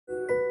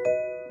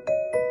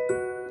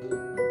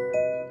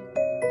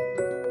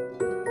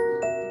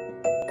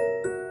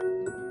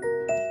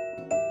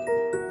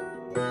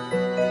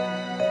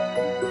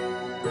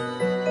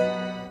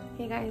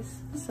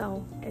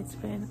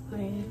it's been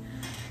a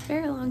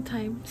very long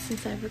time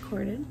since I've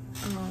recorded.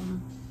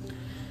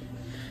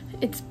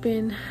 It's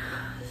been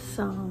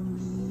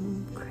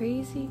some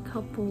crazy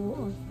couple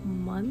of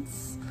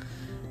months.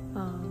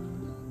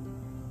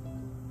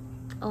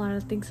 A lot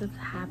of things have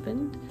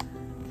happened,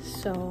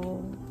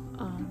 so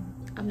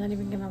I'm not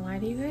even gonna lie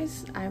to you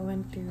guys. I am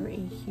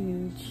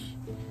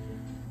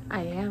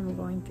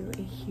going through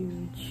a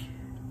huge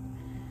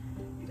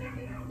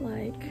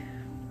like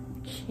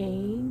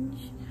change.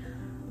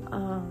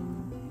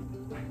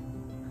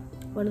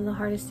 One of the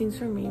hardest things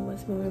for me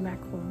was moving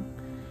back home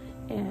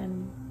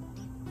and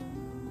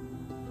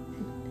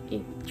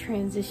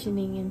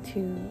transitioning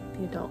into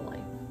the adult life.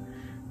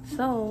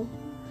 So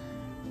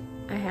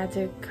I had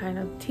to kind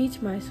of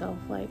teach myself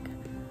like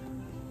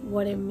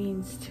what it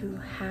means to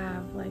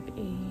have like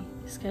a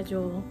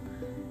schedule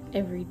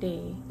every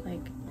day,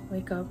 like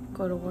wake up,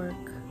 go to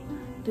work,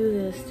 do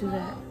this, do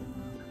that.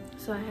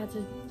 So I had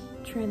to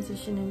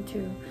transition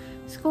into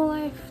school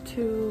life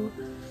to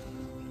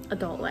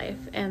adult life,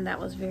 and that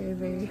was very,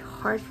 very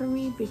hard for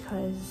me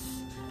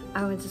because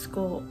I went to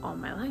school all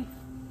my life.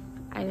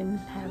 I didn't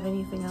have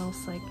anything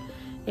else. Like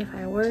if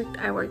I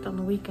worked on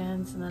the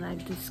weekends, and then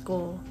I'd do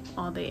school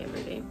all day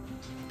every day.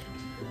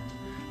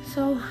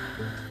 So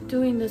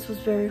doing this was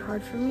very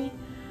hard for me,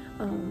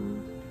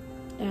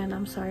 and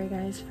I'm sorry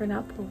guys for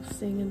not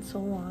posting in so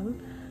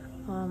long.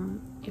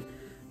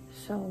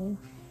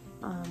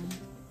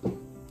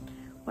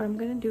 What I'm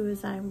gonna do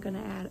is I'm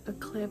gonna add a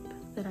clip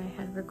that I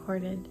had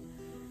recorded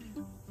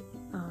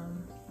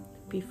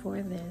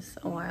before this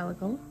a while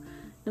ago.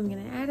 I'm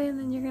gonna add it, and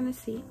then you're gonna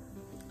see,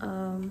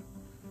 and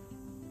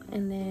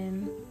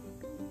then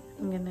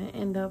I'm gonna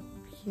end up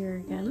here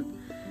again,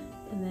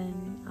 and then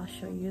I'll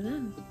show you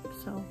then.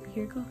 So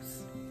here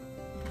goes.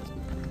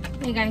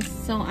 Hey guys,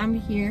 so I'm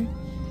here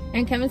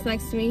and Kevin's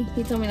next to me.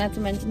 He told me not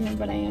to mention him,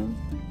 but I am.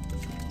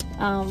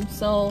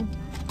 So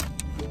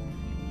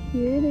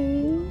here it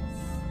is.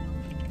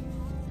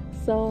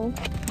 So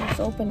let's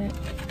open it.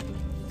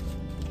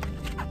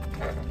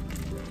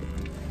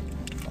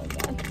 Oh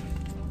god.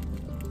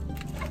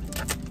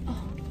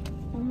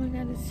 Oh my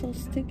god, it's so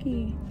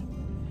sticky.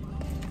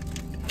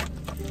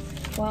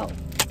 Wow.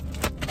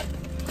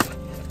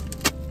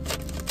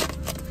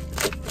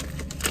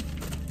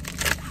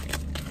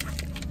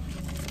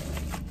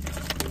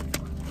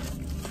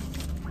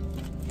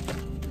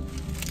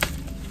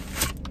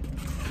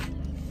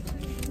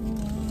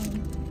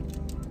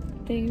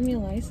 They gave me a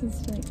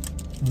license plate.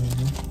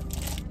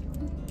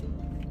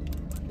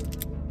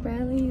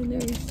 Bradley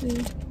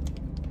University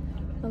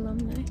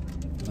alumni.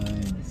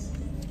 Nice.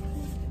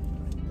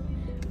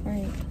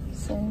 Alright,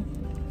 so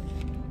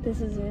this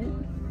is it.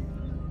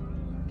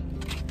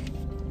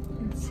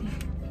 Let's see.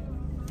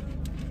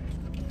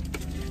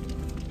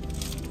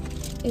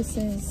 It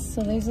says,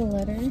 so there's a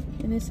letter,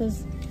 and it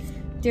says,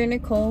 "Dear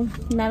Nicole,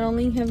 not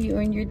only have you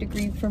earned your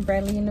degree from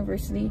Bradley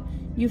University,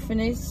 you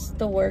finished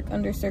the work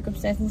under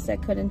circumstances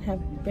that couldn't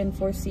have been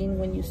foreseen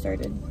when you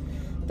started.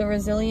 The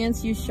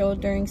resilience you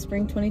showed during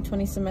spring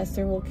 2020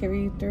 semester will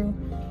carry you through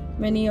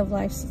many of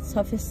life's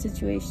toughest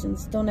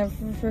situations. Don't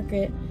ever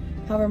forget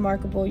how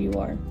remarkable you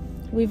are.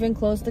 We've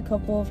enclosed a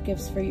couple of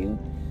gifts for you.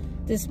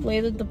 Display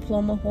the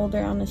diploma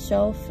holder on a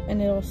shelf, and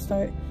it'll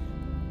start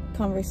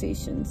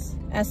conversations.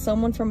 As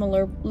someone from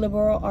a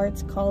liberal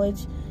arts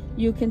college,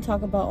 you can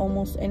talk about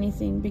almost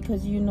anything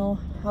because you know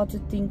how to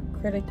think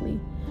critically.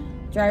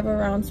 Drive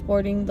around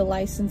sporting the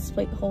license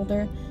plate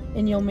holder,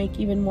 and you'll make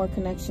even more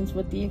connections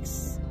with the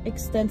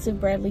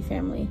extensive Bradley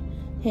family.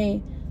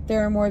 Hey,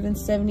 there are more than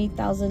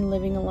 70,000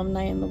 living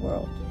alumni in the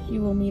world. You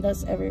will meet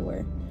us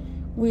everywhere.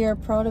 We are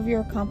proud of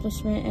your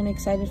accomplishment and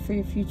excited for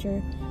your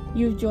future.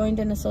 You've joined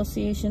an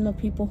association of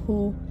people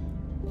who,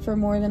 for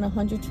more than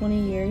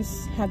 120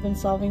 years, have been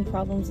solving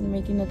problems and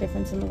making a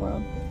difference in the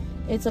world.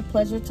 It's a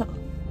pleasure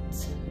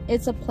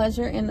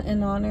and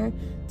an honor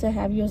to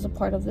have you as a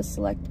part of this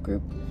select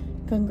group.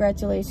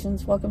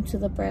 Congratulations. Welcome to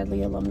the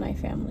Bradley alumni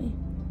family."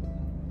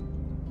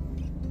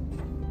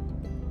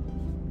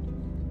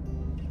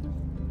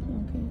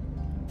 Okay.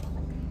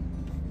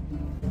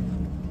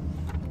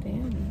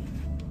 Damn.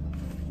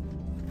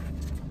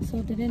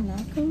 So did it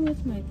not come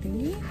with my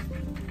thingy?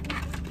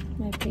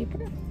 My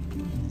paper?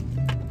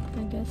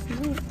 I guess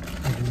not.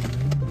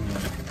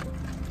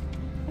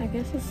 I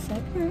guess it's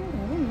separate.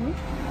 I don't know.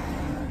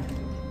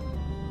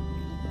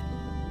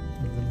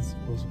 And then it's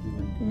supposed to be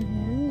like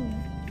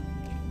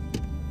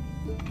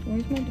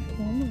Where's my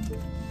diploma?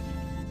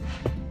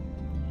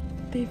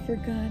 They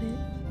forgot it.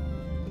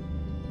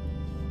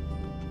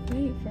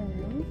 Wait, for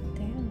real?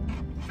 Damn.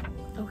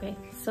 Okay,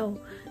 so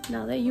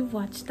now that you've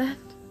watched that,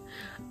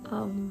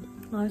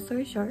 long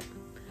story short,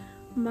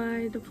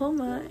 my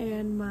diploma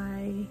and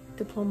my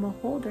diploma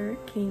holder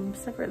came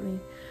separately.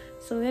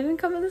 So they didn't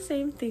come in the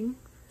same thing.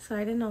 So I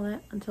didn't know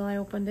that until I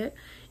opened it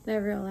and I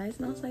realized,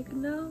 and I was like,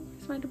 no,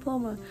 it's my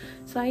diploma.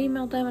 So I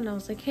emailed them and I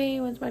was like, hey,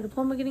 when's my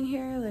diploma getting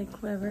here? Like,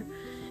 whatever.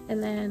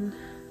 And then,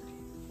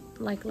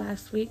 like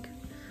last week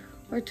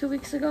or 2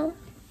 weeks ago,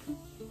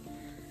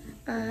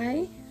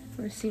 I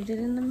received it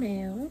in the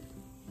mail,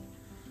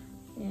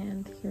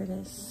 And here it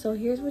is. So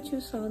here's what you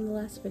saw in the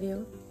last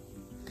video.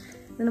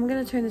 Then I'm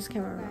gonna turn this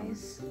camera around.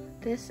 Guys,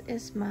 this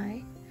is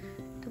my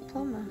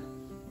diploma.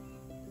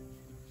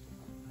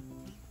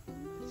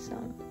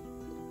 So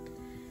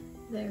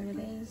there it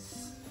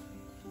is.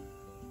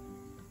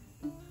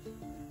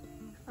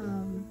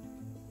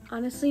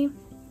 Honestly,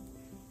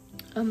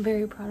 I'm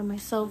very proud of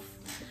myself.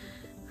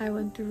 I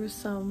went through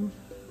some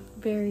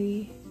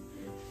very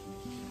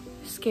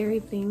scary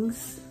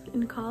things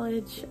in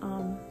college.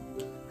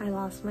 I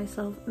lost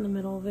myself in the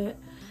middle of it.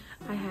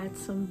 I had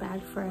some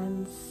bad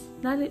friends,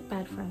 not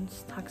bad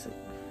friends,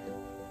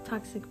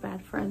 toxic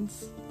bad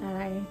friends that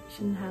I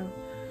shouldn't have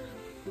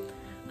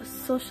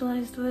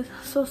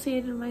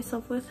associated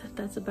myself with, if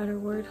that's a better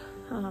word.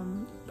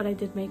 But I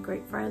did make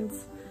great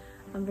friends.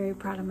 I'm very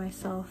proud of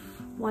myself.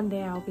 One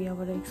day I'll be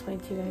able to explain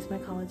to you guys my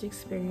college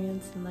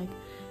experience and like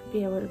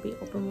be able to be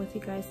open with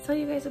you guys, tell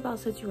you guys about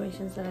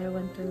situations that I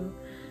went through.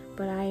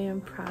 But I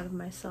am proud of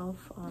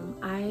myself.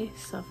 I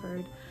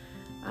suffered.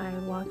 I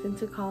walked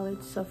into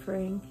college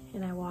suffering,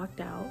 and I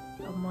walked out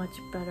a much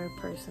better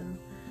person.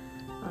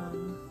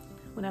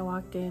 When I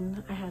walked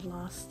in, I had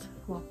lost,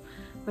 well,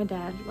 my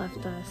dad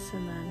left us,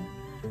 and then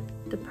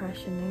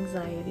depression,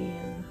 anxiety,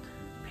 and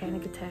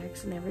panic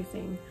attacks and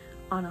everything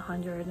on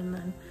 100. And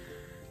then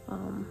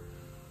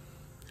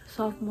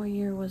sophomore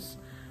year was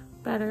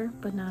better,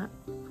 but not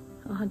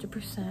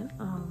 100%.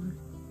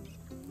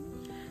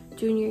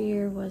 Junior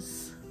year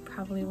was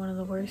probably one of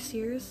the worst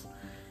years.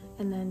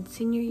 And then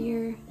senior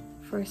year,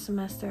 first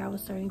semester, I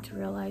was starting to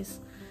realize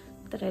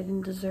that I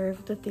didn't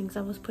deserve the things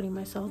I was putting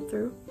myself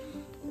through.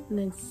 And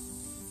then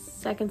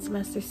second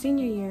semester,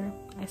 senior year,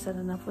 I said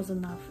enough was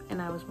enough,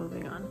 and I was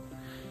moving on.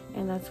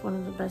 And that's one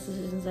of the best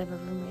decisions I've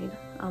ever made.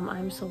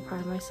 I'm so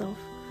proud of myself.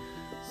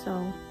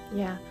 So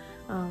yeah,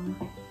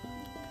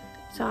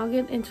 so I'll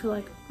get into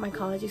like my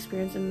college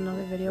experience in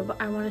another video, but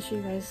I want to show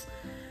you guys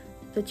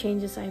the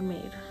changes I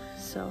made.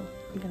 So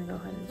I'm gonna go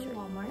ahead and show you.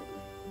 Walmart,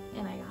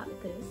 and I got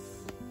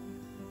this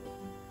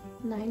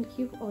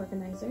 9-cube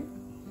organizer.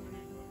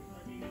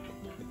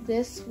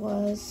 This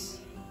was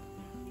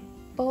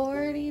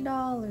 $40,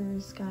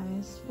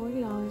 guys.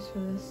 $40 for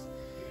this.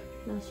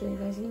 And I'll show you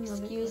guys in a little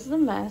bit. Excuse the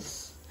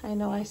mess. I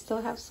know I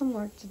still have some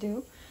work to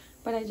do,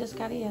 but I just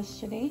got it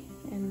yesterday,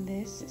 and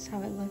this is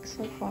how it looks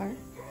so far.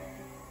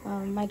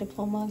 My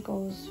diploma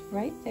goes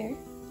right there.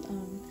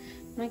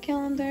 My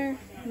calendar,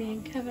 me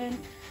and Kevin.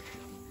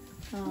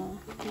 Some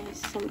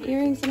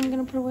earrings that I'm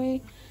gonna put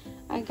away.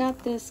 I got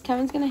this.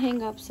 Kevin's gonna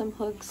hang up some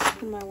hooks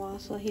in my wall,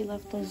 so he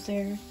left those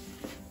there.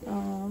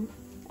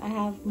 I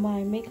have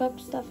my makeup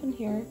stuff in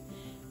here,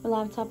 my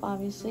laptop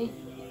obviously,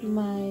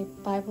 my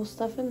Bible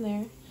stuff in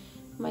there,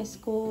 my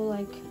school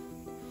like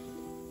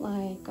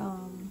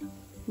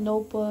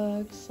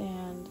notebooks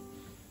and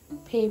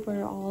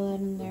paper, all of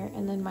that in there,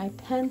 and then my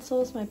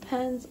pencils, my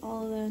pens,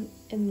 all of them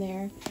in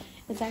there.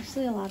 It's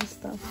actually a lot of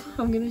stuff.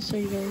 I'm gonna show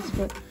you guys,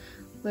 but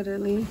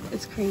literally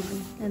it's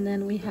crazy. And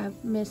then we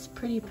have Miss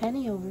Pretty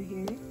Penny over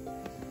here.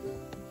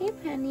 Hey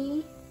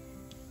Penny.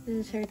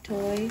 This is her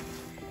toy.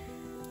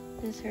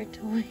 This is her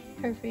toy,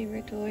 her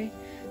favorite toy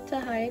to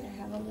hide. I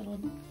have a little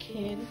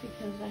kid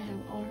because I have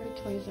all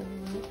her toys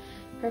everywhere.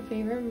 Her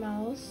favorite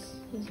mouse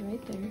is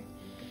right there.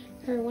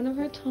 One of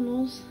her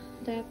tunnels,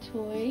 that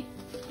toy.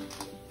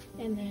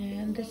 And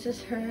then this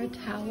is her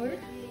tower.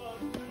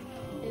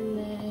 And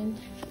then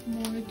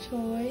more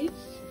toys.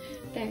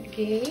 That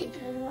gate.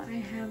 Oh, I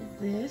have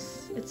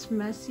this. It's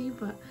messy,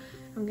 but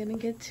I'm gonna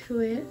get to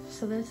it.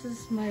 So this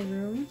is my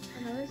room.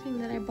 Another thing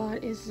that I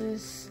bought is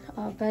this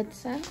bed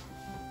set.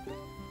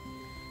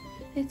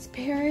 It's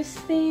Paris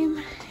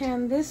theme,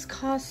 and this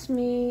cost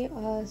me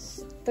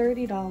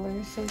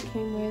 $30. So it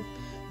came with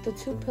the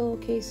 2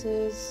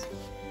 pillowcases,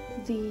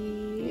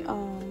 the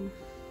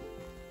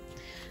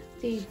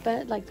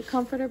bed, like the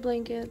comforter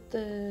blanket,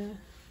 the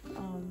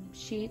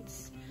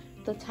sheets,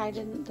 the tight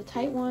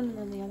one, and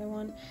then the other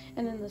one,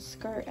 and then the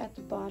skirt at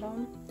the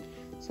bottom.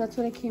 So that's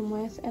what it came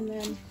with. And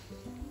then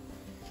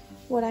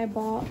what I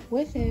bought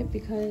with it,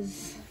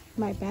 because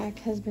my back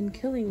has been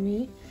killing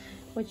me,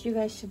 which you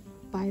guys should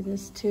buy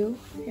this too,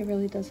 it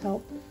really does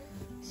help.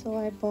 So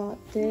I bought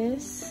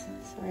this.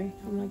 Sorry,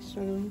 I'm like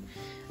struggling.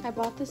 I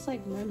bought this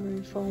like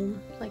memory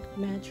foam, like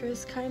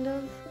mattress kind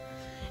of,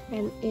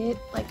 and it,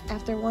 like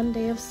after one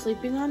day of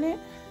sleeping on it,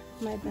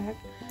 my back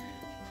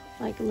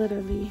like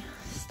literally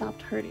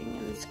stopped hurting,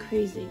 and it's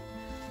crazy.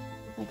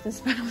 Like this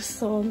bed was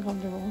so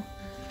uncomfortable.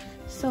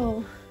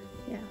 So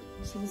yeah,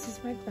 so this is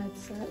my bed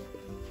set.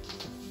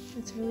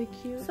 It's really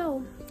cute.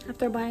 So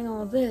after buying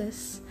all of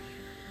this,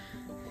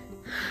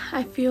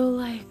 I feel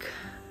like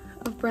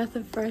a breath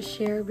of fresh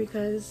air,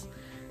 because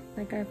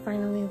like I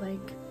finally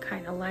like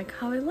kind of like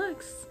how it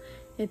looks.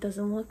 It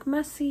doesn't look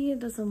messy,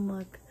 it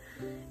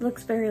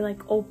looks very like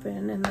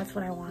open, and that's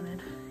what I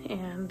wanted.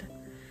 And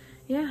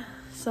yeah,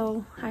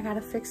 so I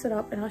gotta fix it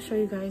up, and I'll show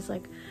you guys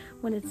like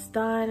when it's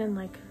done and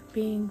like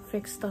being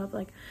fixed up.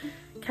 Like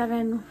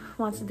Kevin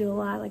wants to do a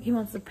lot. Like he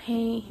wants to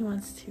paint,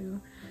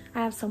 I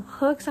have some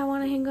hooks I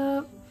want to hang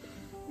up.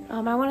 I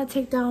want to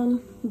take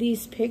down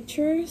these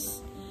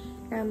pictures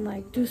and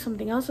like do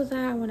something else with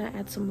that. I want to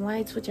add some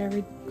lights, which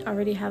I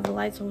already have the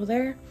lights over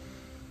there.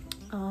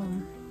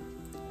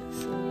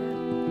 So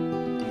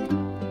yeah.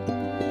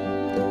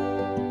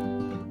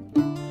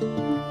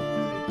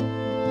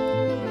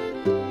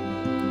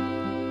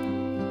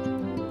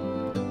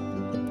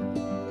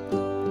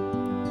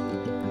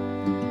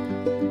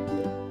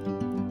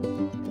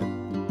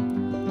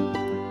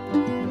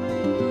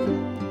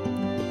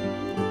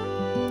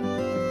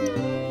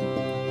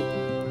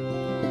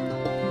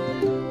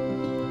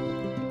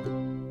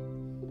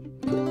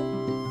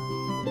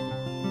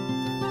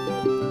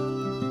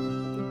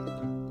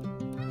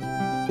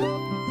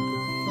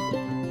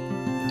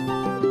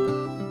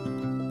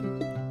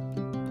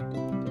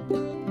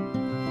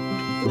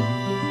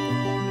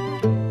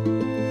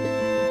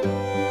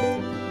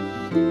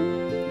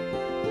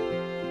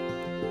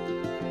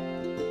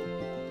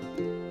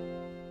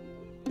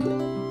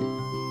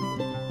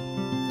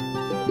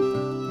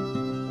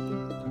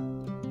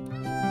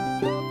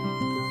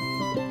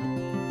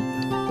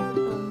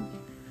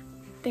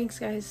 Thanks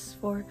guys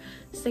for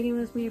sticking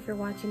with me. If you're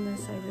watching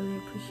this, I really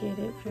appreciate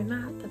it. If you're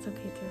not, that's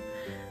okay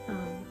too.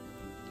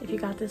 If you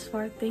got this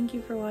far, thank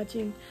you for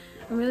watching.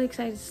 I'm really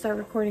excited to start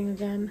recording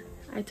again.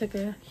 I took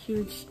a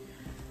huge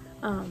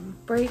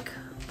break,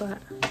 but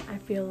I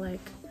feel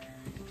like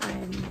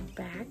I'm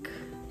back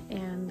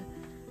and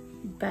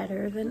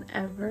better than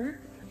ever.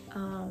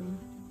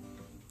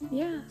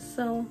 Yeah,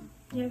 so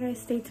yeah guys,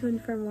 stay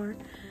tuned for more.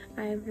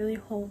 I really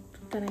hope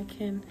that I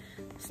can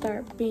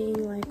start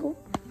being like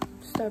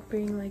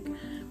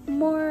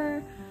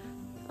more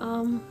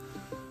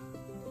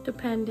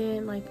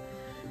dependent, like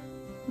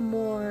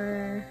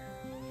more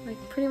like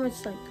pretty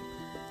much like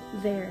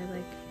there.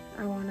 Like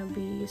I want to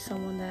be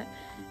someone that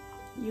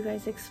you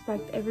guys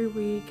expect every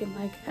week, and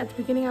like at the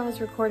beginning I was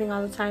recording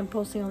all the time,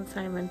 posting all the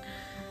time, and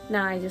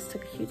now I just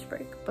took a huge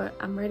break, but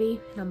I'm ready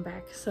and I'm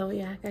back. So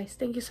yeah guys,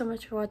 thank you so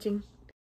much for watching.